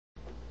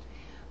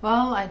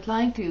Well, I'd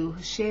like to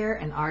share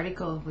an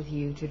article with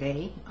you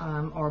today,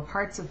 or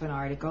parts of an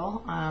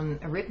article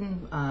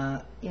written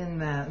up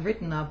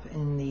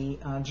in the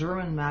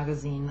German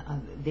magazine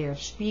Der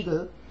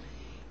Spiegel,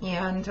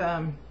 and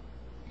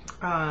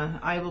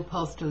I will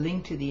post a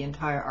link to the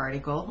entire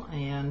article,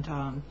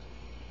 and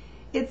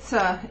it's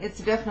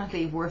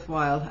definitely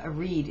worthwhile a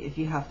read if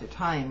you have the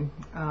time.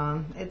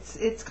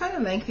 It's kind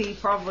of lengthy,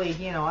 probably.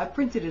 I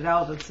printed it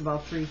out. It's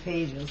about 3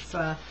 pages.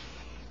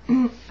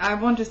 I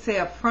want to say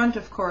up front,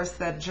 of course,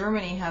 that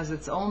Germany has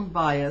its own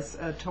bias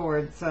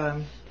towards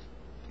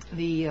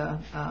the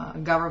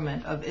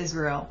government of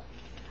Israel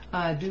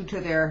due to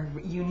their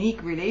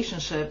unique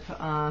relationship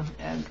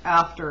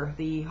after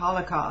the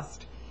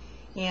Holocaust.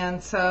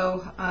 And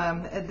so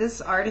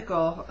this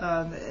article,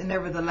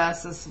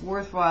 nevertheless, is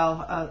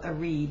worthwhile a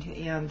read.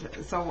 And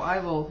so I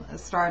will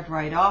start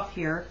right off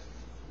here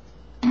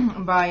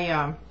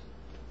by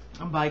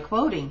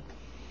quoting.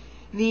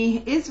 The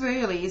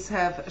Israelis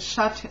have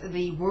shut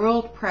the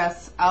world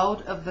press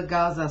out of the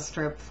Gaza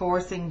Strip,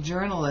 forcing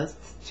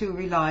journalists to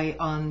rely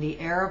on the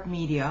Arab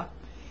media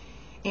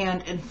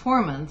and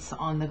informants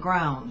on the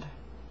ground.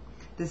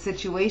 The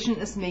situation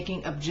is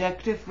making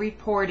objective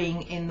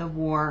reporting in the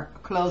war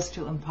close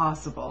to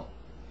impossible.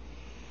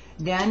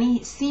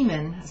 Danny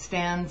Seaman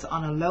stands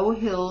on a low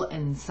hill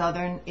in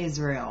southern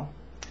Israel.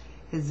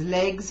 His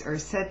legs are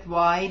set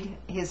wide,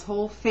 his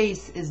whole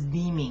face is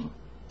beaming.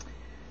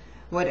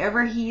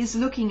 Whatever he is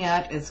looking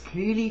at is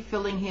clearly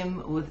filling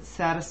him with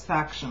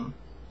satisfaction.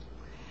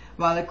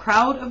 While a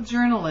crowd of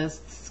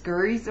journalists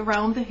scurries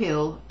around the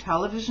hill,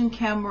 television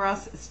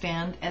cameras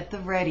stand at the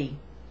ready,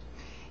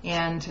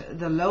 and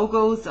the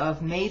logos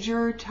of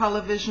major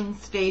television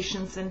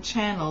stations and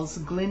channels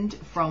glint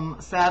from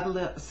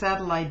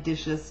satellite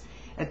dishes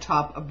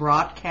atop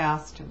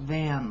broadcast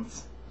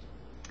vans.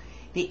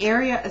 The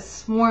area is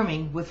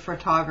swarming with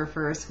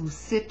photographers who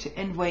sit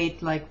and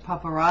wait like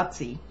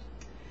paparazzi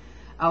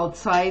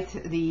outside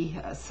the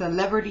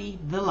celebrity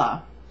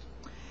villa,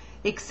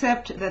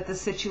 except that the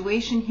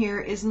situation here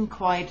isn't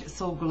quite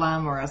so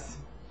glamorous.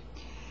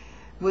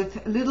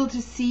 With little to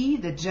see,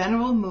 the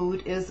general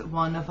mood is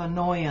one of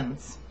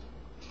annoyance.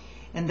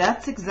 And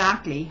that's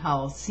exactly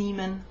how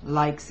Seaman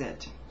likes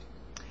it.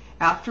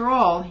 After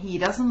all, he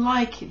doesn't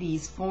like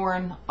these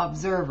foreign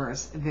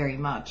observers very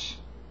much.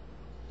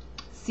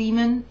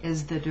 Seaman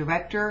is the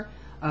director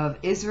of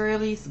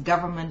Israel's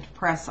government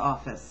press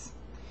office.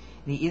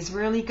 The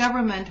Israeli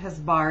government has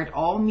barred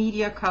all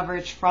media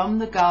coverage from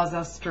the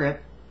Gaza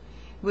Strip,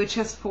 which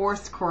has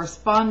forced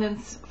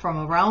correspondents from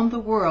around the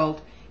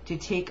world to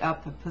take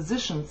up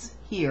positions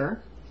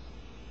here,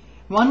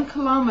 1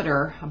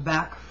 kilometer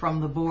back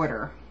from the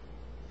border.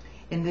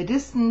 In the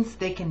distance,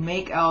 they can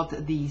make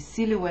out the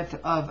silhouette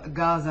of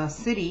Gaza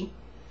City,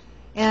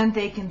 and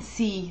they can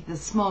see the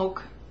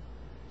smoke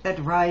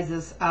that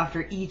rises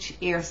after each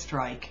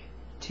airstrike,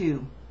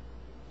 too.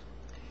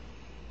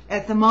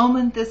 At the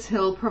moment, this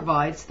hill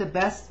provides the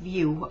best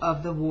view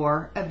of the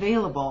war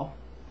available,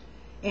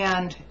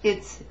 and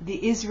it's the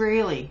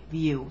Israeli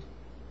view.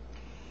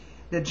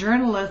 The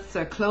journalists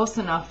are close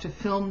enough to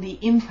film the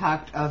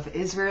impact of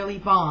Israeli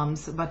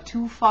bombs, but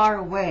too far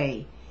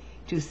away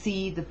to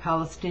see the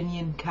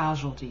Palestinian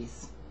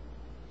casualties.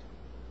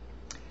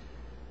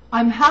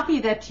 "I'm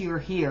happy that you're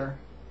here,"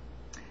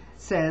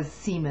 says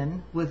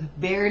Seaman with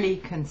barely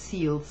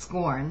concealed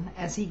scorn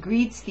as he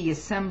greets the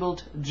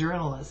assembled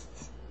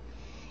journalists.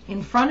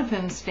 In front of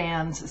him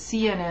stands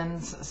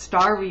CNN's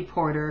star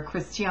reporter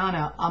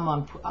Christiana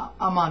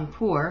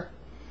Amanpour,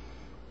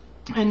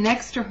 and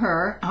next to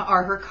her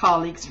are her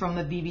colleagues from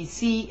the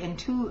BBC and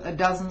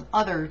 24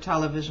 other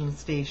television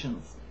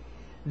stations.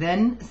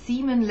 Then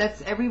Seaman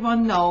lets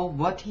everyone know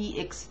what he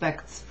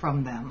expects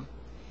from them.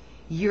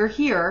 You're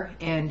here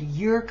and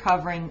you're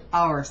covering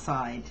our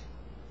side.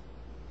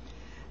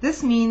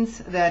 This means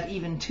that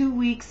even 2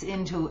 weeks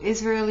into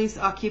Israel's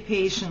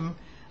operation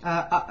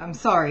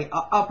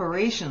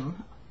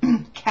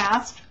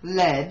cast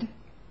lead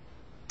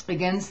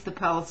against the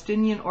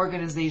Palestinian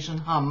organization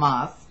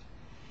Hamas,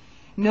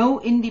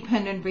 no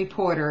independent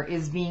reporter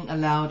is being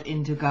allowed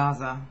into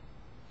Gaza.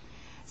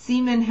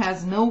 Seaman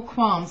has no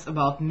qualms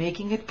about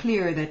making it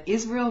clear that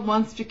Israel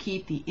wants to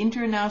keep the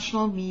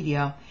international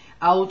media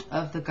out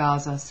of the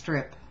Gaza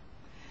Strip.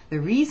 The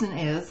reason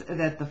is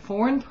that the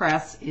foreign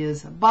press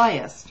is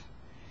biased,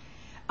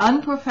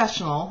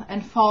 unprofessional,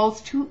 and falls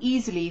too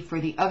easily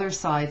for the other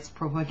side's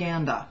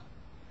propaganda.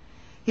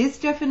 His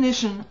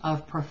definition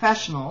of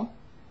professional,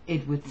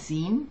 it would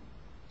seem,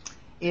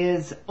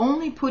 is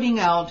only putting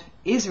out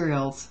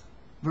Israel's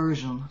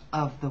version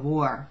of the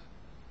war.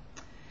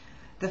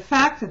 The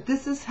fact that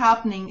this is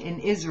happening in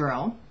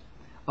Israel,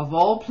 of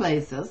all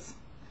places,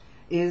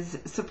 is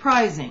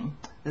surprising,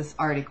 this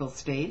article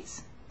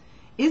states.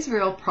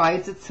 Israel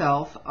prides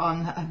itself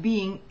on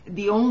being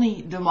the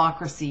only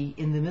democracy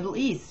in the Middle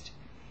East,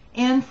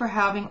 and for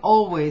having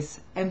always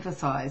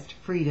emphasized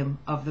freedom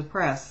of the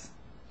press.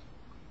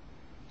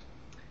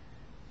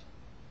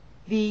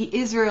 The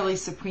Israeli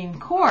Supreme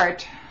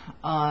Court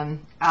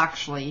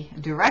actually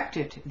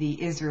directed the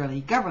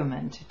Israeli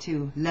government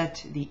to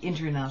let the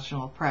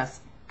international press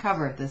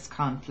cover this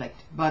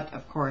conflict, but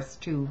of course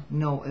to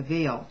no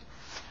avail.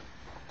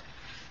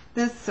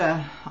 This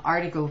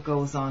article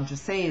goes on to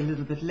say a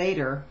little bit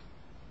later,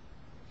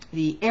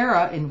 the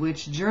era in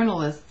which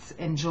journalists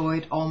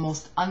enjoyed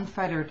almost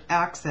unfettered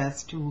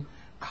access to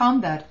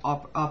combat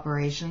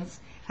operations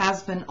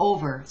has been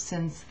over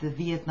since the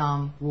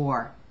Vietnam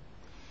War.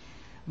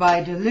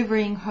 By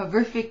delivering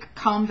horrific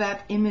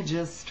combat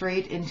images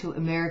straight into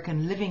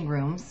American living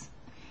rooms,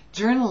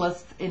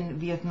 journalists in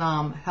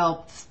Vietnam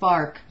helped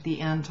spark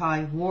the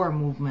anti-war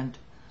movement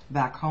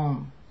back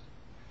home.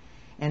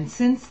 And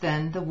since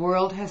then, the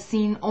world has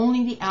seen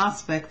only the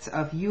aspects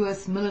of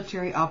U.S.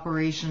 military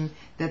operation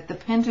that the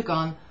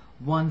Pentagon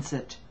wants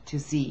it to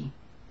see.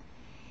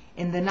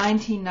 In the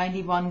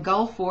 1991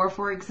 Gulf War,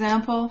 for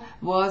example,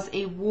 was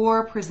a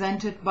war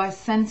presented by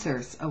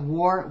censors, a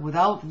war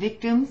without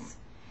victims,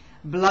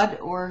 blood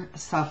or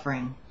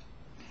suffering.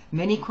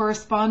 Many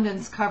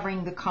correspondents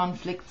covering the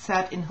conflict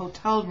sat in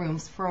hotel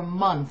rooms for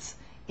months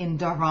in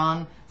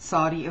Dhahran,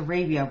 Saudi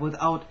Arabia,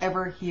 without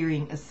ever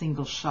hearing a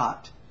single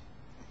shot.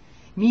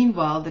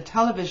 Meanwhile, the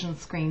television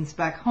screens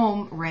back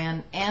home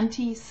ran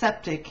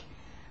anti-septic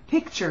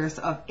pictures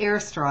of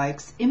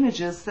airstrikes,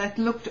 images that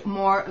looked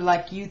more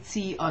like you'd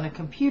see on a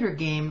computer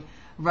game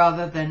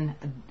rather than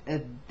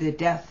the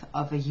death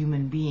of a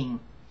human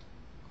being.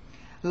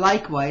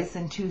 Likewise,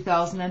 in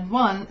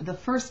 2001, the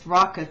first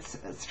rockets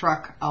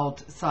struck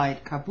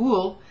outside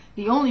Kabul.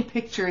 The only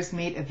pictures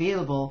made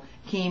available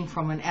came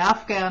from an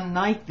Afghan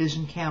night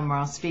vision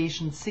camera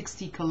stationed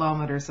 60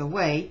 kilometers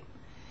away.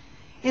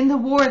 In the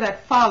war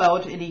that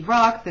followed in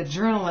Iraq, the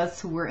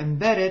journalists who were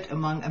embedded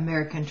among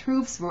American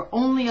troops were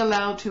only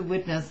allowed to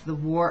witness the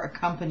war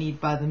accompanied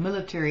by the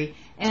military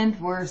and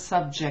were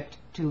subject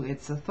to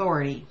its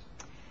authority.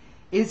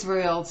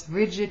 Israel's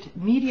rigid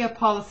media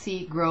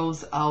policy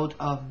grows out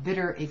of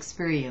bitter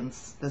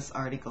experience, this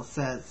article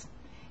says.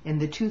 In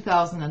the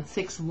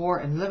 2006 war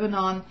in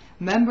Lebanon,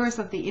 members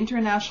of the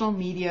international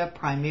media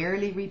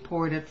primarily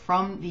reported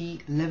from the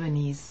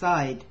Lebanese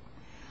side.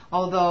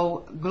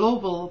 Although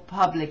global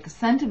public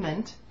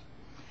sentiment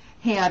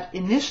had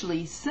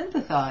initially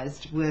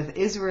sympathized with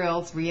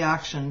Israel's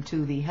reaction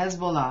to the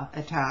Hezbollah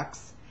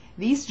attacks,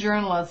 these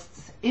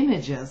journalists'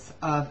 images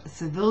of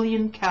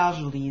civilian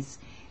casualties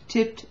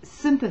tipped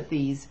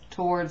sympathies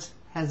towards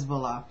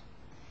Hezbollah.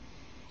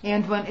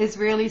 And when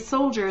Israeli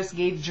soldiers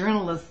gave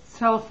journalists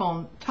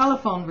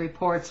telephone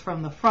reports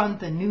from the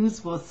front, the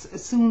news was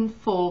soon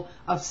full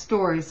of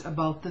stories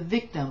about the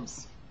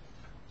victims.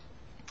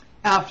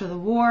 After the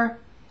war,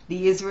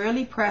 the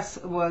Israeli press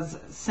was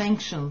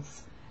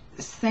sanctions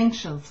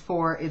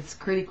for its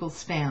critical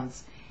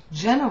stance.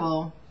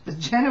 The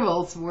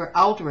generals were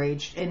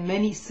outraged, and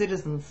many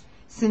citizens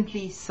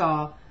simply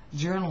saw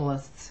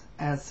journalists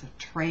as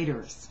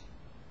traitors.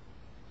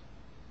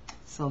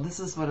 So this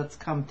is what it's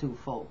come to,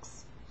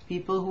 folks.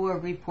 People who are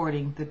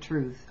reporting the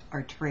truth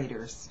are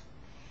traitors.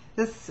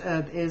 This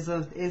is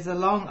a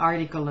long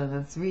article, and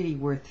it's really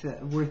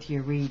worth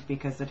your read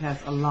because it has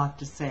a lot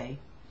to say.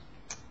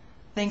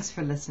 Thanks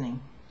for listening.